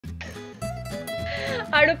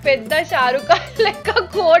ఆడు పెద్ద షారుఖ్ ఖాన్ లెక్క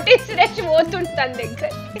కోటి శ్రేష్ పోతుంటాను దగ్గర.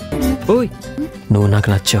 నువ్వు నాకు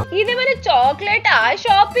నచ్చావు. ఇది మన చాక్లెటా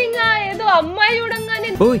షాపింగ్ ఏదో అమ్మాయి చూడంగానే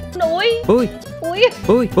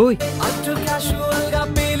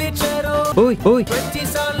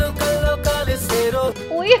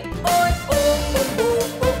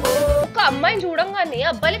ఒక అమ్మాయిని చూడంగానే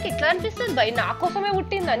అబ్బాయిలకి ఎట్లా అనిపిస్తుంది భయ్ నా కోసమే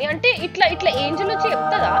పుట్టిందని. అంటే ఇట్లా ఇట్లా ఏంజల్ వచ్చి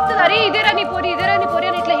చెప్తుందా అరే ఇదేరా నీ పొరి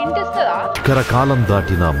అని ఇట్లా హింట్ ఇస్తుందా? కరకాలం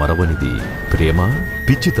దాటిన మరవనిది ప్రేమ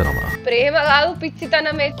పిచ్చితనమా? ప్రేమ కాదు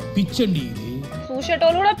పిచ్చితనమే. పిచ్చండి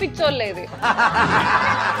చూసేటోళ్ళు కూడా పిచ్చోళ్ళేది.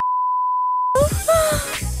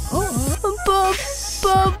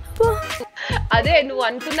 అదే నువ్వు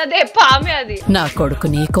అనుకున్నదే పామే అది. నా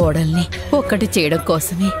కొడుకుని కోడల్ని ఒక్కటి చేయడం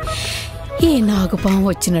కోసమే ఈ నాగుపాము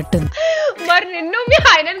వచ్చినట్టుంది. మరి నిన్ను మీ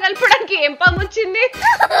ఆయనను కలపడానికి ఏం పాము వచ్చింది?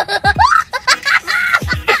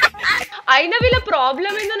 అయినా వీళ్ళ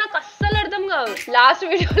ప్రాబ్లం ఏందో నాకు అస్సలు అర్థం కాదు. లాస్ట్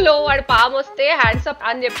వీడియోలో వాడు పాము వస్తే హ్యాండ్స్ అప్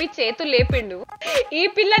అని చెప్పి చేతులు లేపిండు. ఈ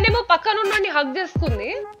పిల్లనేమో పక్కన ఉన్నోడిని హగ్ చేసుకుంది.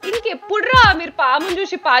 ఇంకెప్పుడురా మీరు పాముని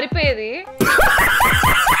చూసి పారిపోయేది?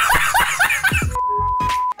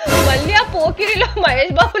 మళ్ళీ ఆ పోకిరిలో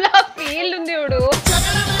మహేష్ బాబులా ఫీల్ ఉంది చూడు.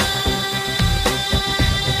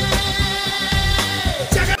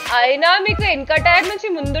 అయినా మీకు వెనక టైర్ నుంచి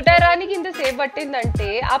ముందు టైరానికి ఇంత సేపు పట్టిందంటే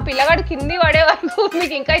ఆ పిల్లగాడు కింది పడే వరకు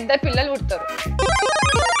మీకు ఇంకా 2 పిల్లలు పుడతారు.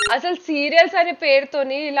 అసలు సీరియల్స్ అనే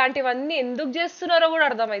పేరుతోని ఇలాంటివన్నీ ఎందుకు చేస్తున్నారో కూడా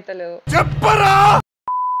అర్థమైతలేదు.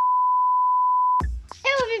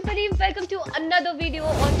 Welcome to another video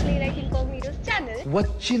on ప్లేలైక్ incognito channel.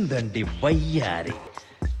 వచ్చిందండి వయ్యారి.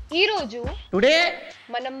 ఈ రోజు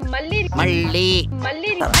మనం మళ్ళీ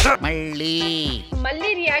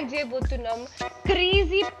రియాక్ట్ చేయబోతున్నాం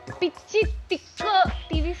క్రేజీ పిచ్చి తిక్క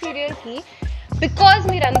టీవీ సీరియల్ కి. బికాజ్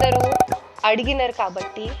మీరందరూ అడిగినారు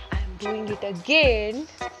కాబట్టి I'm doing it again.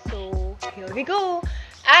 So here we go.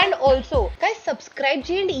 And also guys subscribe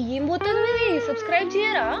చేయండి. ఏం పోతుంది మీది? సబ్స్క్రైబ్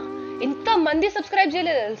చేయరా? ఎంత మంది సబ్స్క్రైబ్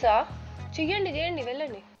చేయలేదు తెలుసా? చెయ్యండి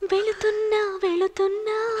వెళ్ళండి.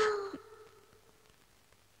 వెళుతున్నా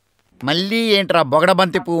మళ్ళీ ఏంట్రా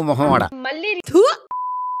బొగడబంతి పువ్వు మొహమాడ. మళ్ళీ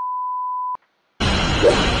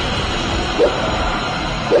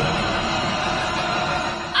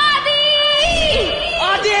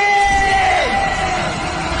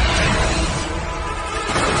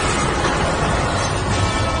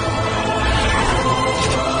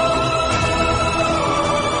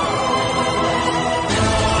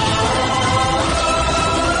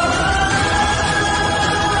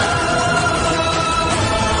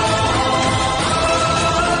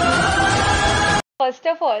ఫస్ట్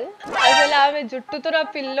ఆఫ్ ఆల్ అసలు ఆమె జుట్టుతో నా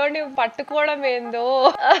పిల్లోని పట్టుకోవడం ఏందో,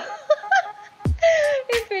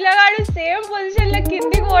 ఈ పిల్లగాడు సేమ్ పొజిషన్ లో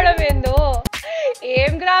కిందికి పోవడం ఏందో,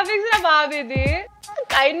 ఏం గ్రాఫిక్స్ రా బాబు ఇది.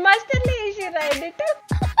 Kine master వేసిరా edit.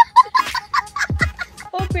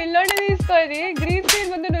 ఓ పిల్లోని తీసుకొని గ్రీన్ స్క్రీన్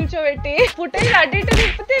ముందు నిల్చోబెట్టి ఫుటేజ్ అటు ఇటు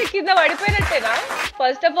తిప్పితే కింద పడిపోయినట్టేనా?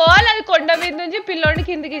 ఫస్ట్ ఆఫ్ ఆల్ అది కొండ మీద నుంచి పిల్లోని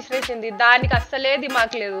కిందికి ఇసిరేసింది. దానికి అస్సలే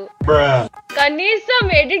దిమాక్ లేదు. కనీసం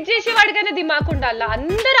ఎడిట్ చేసే వాడికైనా దిమాక్ ఉండాలా?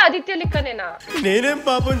 అందరు ఆదిత్య లెక్కనేనా? నేనేం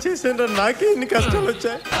పాపం చేశాను? నాకే ఇన్ని కష్టాలు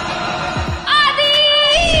వచ్చాయి.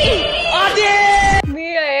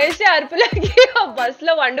 మీరు వేసే అరుపులకి బస్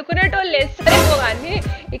లో వండుకునేటోళ్ళు వేస్తారేమో కానీ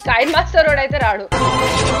ఈ కైన్ మాస్టర్ రోడ్ అయితే రాడు.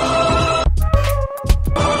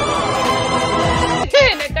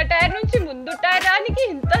 వెనక టైర్ నుంచి ముందు టైరానికి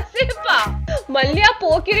ఇంతసేపా? మళ్ళీ ఆ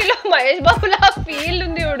పోకిరిలో మహేష్ బాబులా ఫీల్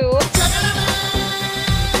ఉంది చూడు.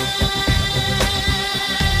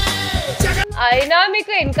 అయినా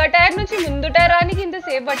మీకు వెనక టైర్ నుంచి ముందు టైరానికి ఇంత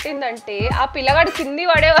సేపు పట్టిందంటే ఆ పిల్లగాడు కింది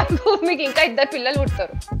పడే వరకు మీకు ఇంకా 2 పిల్లలు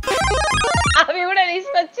పుడతారు. అవి కూడా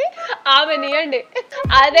తీసుకొచ్చి ఆమె నీయండి.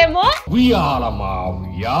 అదేమో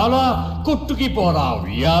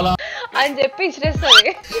అని చెప్పి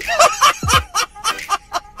ఇచ్చేస్తుంది.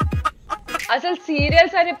 అసలు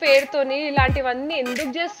సీరియల్స్ అనే పేరుతోని ఇలాంటివన్నీ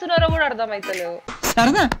ఎందుకు చేస్తున్నారో కూడా అర్థమైతలేదు.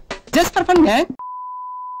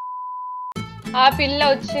 ఆ పిల్ల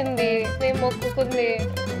వచ్చింది, మేము మొక్కుకుంది,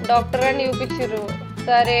 డాక్టర్ అని చూపించారు.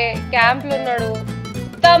 సరే క్యాంప్లు ఉన్నాడు,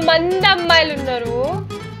 ఇంతమంది అమ్మాయిలు ఉన్నారు,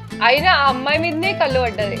 అయినా ఆ అమ్మాయి మీదనే కళ్ళు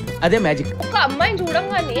పడ్డది. అదే మ్యాజిక్. ఒక అమ్మాయిని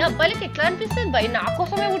చూడంగానే అబ్బాయిలకి ఎట్లా అనిపిస్తుంది భయ్ నా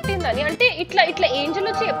కోసమే పుట్టిందని. అంటే ఇట్లా ఇట్లా ఏంజల్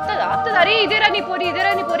వచ్చి చెప్తుందా అరే ఇదేరా నీ పొరి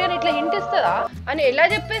అని ఇట్లా హింట్ ఇస్తుందా అని ఎలా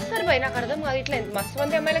చెప్పేస్తారు భయ్? నాకు అర్థం కాదు. ఇట్లా మస్తు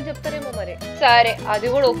మంది అమ్మాయిలకు చెప్తారేమో మరి. సరే అది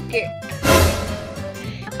కూడా ఓకే.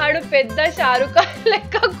 ఆడు పెద్ద షారుఖ్ ఖాన్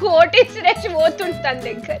లెక్క కోటి శ్రేష్ పోతుంటాను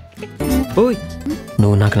దగ్గరికి.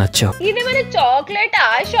 నువ్వు నాకు నచ్చావు. ఇది మన చాక్లెటా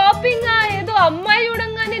షాపింగ్ ఏదో అమ్మాయి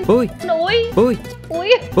చూడంగానే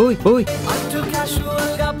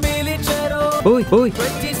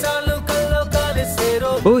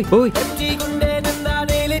ఓయ్ ఓయ్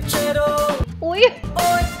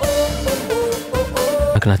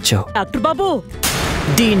నాకు నచ్చావు. డాక్టర్ బాబు,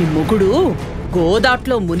 దీని మొగుడు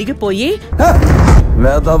గోదాట్లో మునిగిపోయి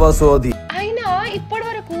అయినా ఇప్పటి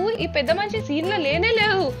వరకు ఈ పెద్ద మంచి సీన్ లో లేనే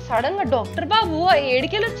లేదు. సడన్ గా డాక్టర్ బాబు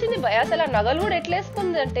ఏడికెళ్ళి వచ్చింది భయ, అసలు ఆ నగలు కూడా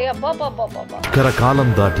ఎట్లేసుకుంది అంటే అబ్బా.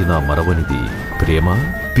 కరకాలం దాటిన మరవనిది ప్రేమ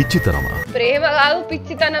పిచ్చితనమా? ప్రేమ కాదు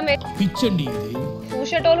పిచ్చితనమే. పిచ్చండి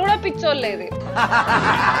చూసేటోళ్ళు కూడా పిచ్చోళ్ళేది.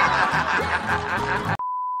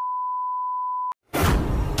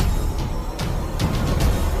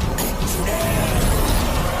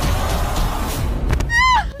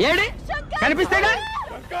 కనిపిస్తాడా?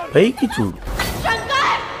 పైకి చూడు.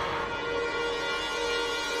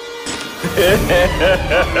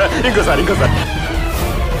 ఇంకోసారి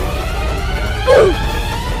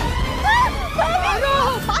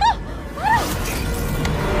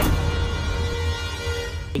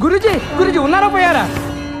గురుజీ ఉన్నారా పోయారా?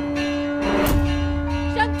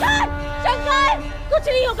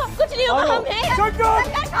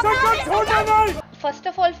 First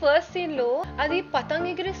of all first scene లో అది పతంగ్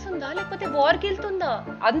ఎగిరిస్తుందా లేకపోతే వార్కి వెళ్తుందా?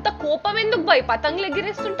 అంత కోపం ఎందుకు భయ్? పతంగులు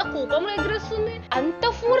ఎగిరిస్తుంటే కోపంలో ఎగిరిస్తుంది. అంత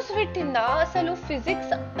ఫోర్స్ పెట్టిందా అసలు?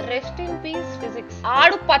 Physics rest in peace physics.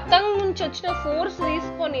 ఆడు పతంగ్ నుంచి వచ్చిన ఫోర్స్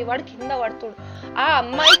తీసుకొని వాడు కింద పడుతుడు. ఆ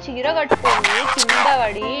అమ్మాయి చీర కట్టుకొని కింద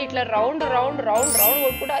పడి ఇట్లా రౌండ్ రౌండ్ రౌండ్ రౌండ్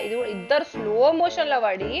కొట్టుకుంటా ఇది ఇద్దరు స్లో మోషన్ లో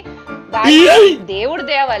పడి దేవుడి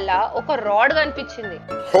దయ వల్ల ఒక రాడ్ కనిపించింది.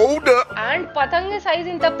 అండ్ పతంగ సైజ్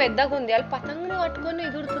ఇంత పెద్దగా ఉంది. వాళ్ళు పతంగుని పట్టుకొని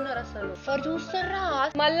ఎగురుతున్నారు. అసలు చూస్తారా?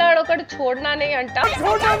 మళ్ళా ఒకటి చూడనానే అంట.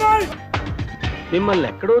 మిమ్మల్ని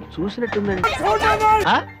ఎక్కడో చూసినట్టుందండి.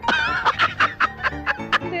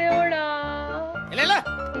 దేవుడా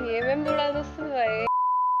ఏమేం చూడాల్సి వస్తుంది భయ్.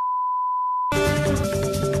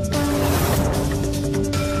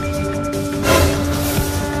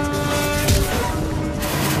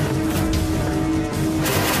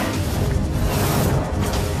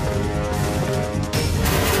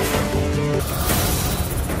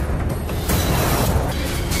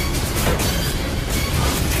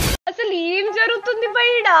 జరుగుతుంది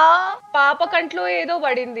బయట. పాప కంట్లో ఏదో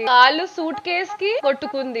పడింది, కాళ్ళు సూట్ కేస్ కి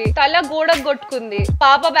కొట్టుకుంది, తల గోడకు కొట్టుకుంది,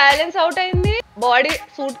 పాప బ్యాలెన్స్ అవుట్ అయింది, బాడీ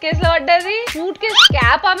సూట్ కేస్ లో పడ్డది, సూట్ కేస్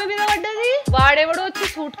క్యాప్ ఆమె మీద పడ్డది. వాడెవడో వచ్చి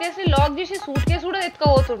సూట్ కేస్ ని లాక్ చేసి సూట్ కేస్ కూడా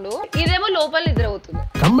ఎత్తుకోబోతుండు. ఇదేమో లోపల నిద్ర అవుతుంది.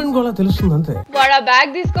 వాడు ఆ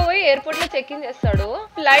బ్యాగ్ తీసుకుపోయి ఎయిర్పోర్ట్ లో చెక్ ఇన్ చేస్తాడు.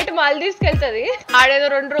 ఫ్లైట్ మాల్దీవ్స్ కెళ్తది. ఆడేదో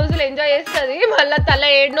 2 రోజులు ఎంజాయ్ చేస్తది. మళ్ళా తల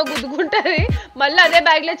ఏడనో గుద్దుకుంటది. మళ్ళీ అదే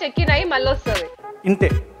బ్యాగ్ లో చెక్ ఇన్ అయ్యి మళ్ళీ వస్తుంది.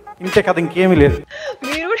 ఇంతే కదా, ఇంకేమీ లేదు.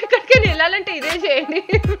 మీరు కూడా ఇక్కడికి వెళ్ళాలంటే ఇదే చేయండి.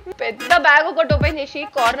 పెద్ద బ్యాగ్ ఒకటి ఓపెన్ చేసి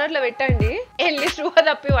కార్నర్ లో పెట్టండి, వెళ్ళి స్టూవ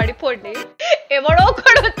తప్పి పడిపోండి. ఎవడో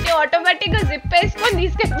ఒకడు వచ్చి ఆటోమేటిక్ గా జిప్ వేసుకొని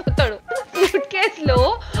తీసుకెళ్ళిపోతాడు. సూట్ కేస్ లో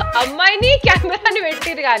అమ్మాయిని కెమెరాని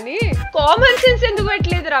పెట్టిరు కానీ కామన్ సెన్స్ ఎందుకు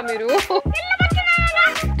పెట్టలేదురా మీరు?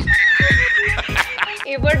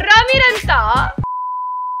 ఎవడ్రా మీరంతా?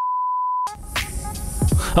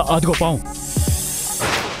 అదిగో పాము.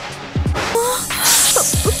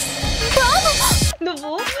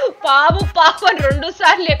 నువ్వు పాము పాము అని 2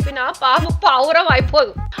 సార్లు చెప్పినా పాము పావురం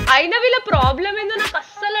అయిపోదు. అయినా వీళ్ళ ప్రాబ్లం ఏందో నాకు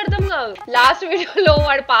అస్సలు అర్థం కాదు. లాస్ట్ వీడియోలో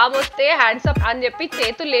వాడు పాము వస్తే హ్యాండ్స్ అప్ అని చెప్పి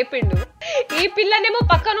చేతులు లేపిండు. ఈ పిల్లనేమో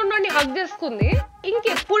పక్కన ఉన్నోడిని హగ్ చేసుకుంది.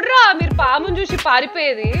 ఇంకెప్పుడురా మీరు పాముని చూసి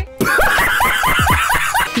పారిపోయేది?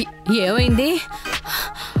 ఏమైంది?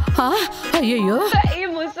 అయ్యయ్యో, ఈ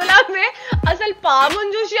ముసలామే అసలు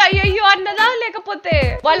పాముని చూసి అయ్యయ్యో అన్నదా లేకపోతే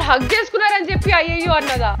వాళ్ళు హగ్ చేసుకున్నారని చెప్పి అయ్యయ్యో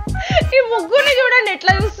అన్నదా? ఈ ముగ్గురిని చూడండి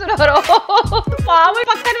ఎట్లా చూస్తున్నారు. పాము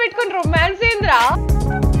పక్కన పెట్టుకుని రొమాన్స్ ఏంద్రా?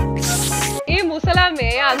 ఈ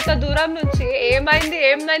ముసలామే అంత దూరం నుంచి ఏమైంది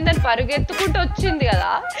ఏమైంది అని పరుగెత్తుకుంటూ వచ్చింది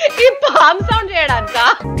కదా ఈ పాము సౌండ్ చేయడానిక?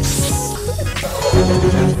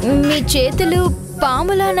 మీ చేతులు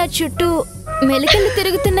పాములా నా చుట్టూ మెలికలు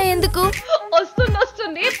తిరుగుతున్నాయి ఎందుకు?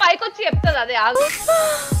 వస్తుంది పైకి వచ్చి చెప్తుంది. అదే ఆగు.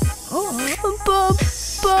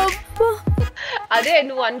 అదే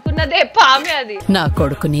నువ్వు అనుకున్నదే పామే అది. నా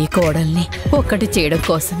కొడుకుని కోడల్ని ఒక్కటి చేయడం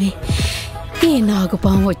కోసమే ఈ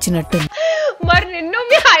నాగుపాము వచ్చినట్టు. మరి నిన్ను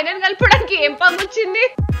మీ ఆయనను కలపడానికి ఏం పాము వచ్చింది?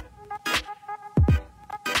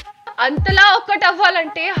 అంతలా ఒక్కటి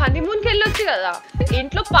అవ్వాలంటే హనీమూన్కి వెళ్ళొచ్చు కదా.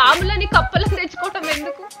 ఇంట్లో పాములని కప్పలని తెచ్చుకోవటం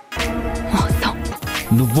ఎందుకు?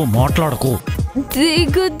 నువ్వు మాట్లాడకు.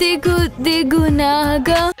 దిగు దిగు దిగు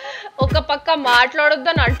నాగా. ఒక పక్క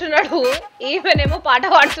మాట్లాడొద్దని అంటున్నాడు, ఈమెనేమో పాట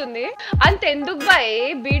పాడుతుంది. అంతెందుకు బాయ్,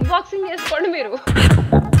 బీట్ బాక్సింగ్ చేసుకోండి మీరు.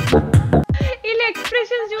 ఇలా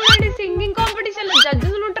ఎక్స్ప్రెషన్స్ చూడండి. సింగింగ్ కాంపిటీషన్ లో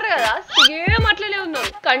జడ్జెస్ ఉంటారు కదా, సేమ్ అట్లనే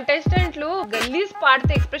ఉన్నారు. కంటెస్టెంట్లు గల్లీస్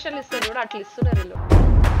పాడితే ఎక్స్ప్రెషన్ ఇస్తారు కూడా అట్లా ఇస్తున్నారు వీళ్ళు.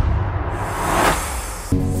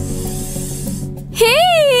 హే,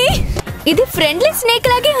 ఇది ఫ్రెండ్లీ స్నేక్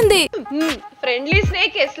లాగే ఉంది. Friendly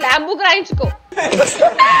snake slam book రాయించుకో.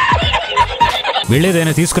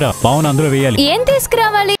 వెళ్ళేదైనా తీసుకురా, పావును అందులో వేయాలి. ఏం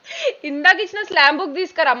తీసుకురావాలి? ఇందాక ఇచ్చిన స్లామ్ బుక్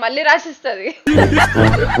తీసుకురా, మళ్ళీ రాసిస్తుంది.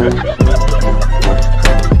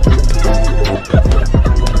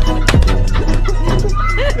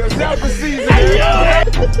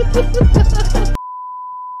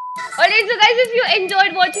 Alright, so guys, if you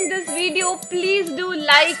enjoyed watching this video, please do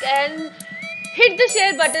like and hit the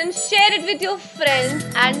share button, share it with your friends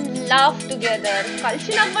and laugh together.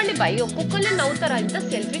 కలిసి నవ్వండి భయ్, ఒక్కొక్కరు నవ్వుతారా? ఇంత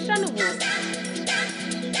సెల్ఫిష్ రా నువ్వు.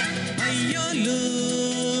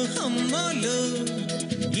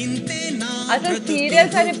 అసలు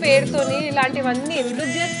సీరియల్స్ అనే పేరుతోని ఇలాంటివన్నీ ఎందుకు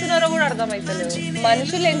చేస్తున్నారో కూడా అర్థమవుతలేదు.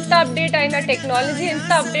 మనుషులు ఎంత అప్డేట్ అయినా, టెక్నాలజీ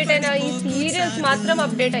ఎంత అప్డేట్ అయినా, ఈ సీరియల్స్ మాత్రం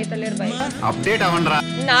అప్డేట్ అవుతలేరు భయ్. అప్డేట్ అవ్వండి.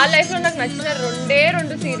 నా లైఫ్ లో నాకు నచ్చిన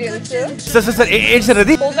రెండు సీరియల్స్,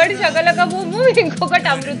 ఒకటి శకలక భూము, ఇంకొకటి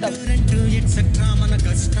అమృతం.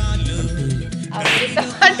 అమృతం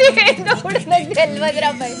అంటే ఏంటో కూడా నాకు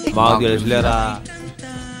తెలియదురా భయ్. మాకు తెలుసులేరా.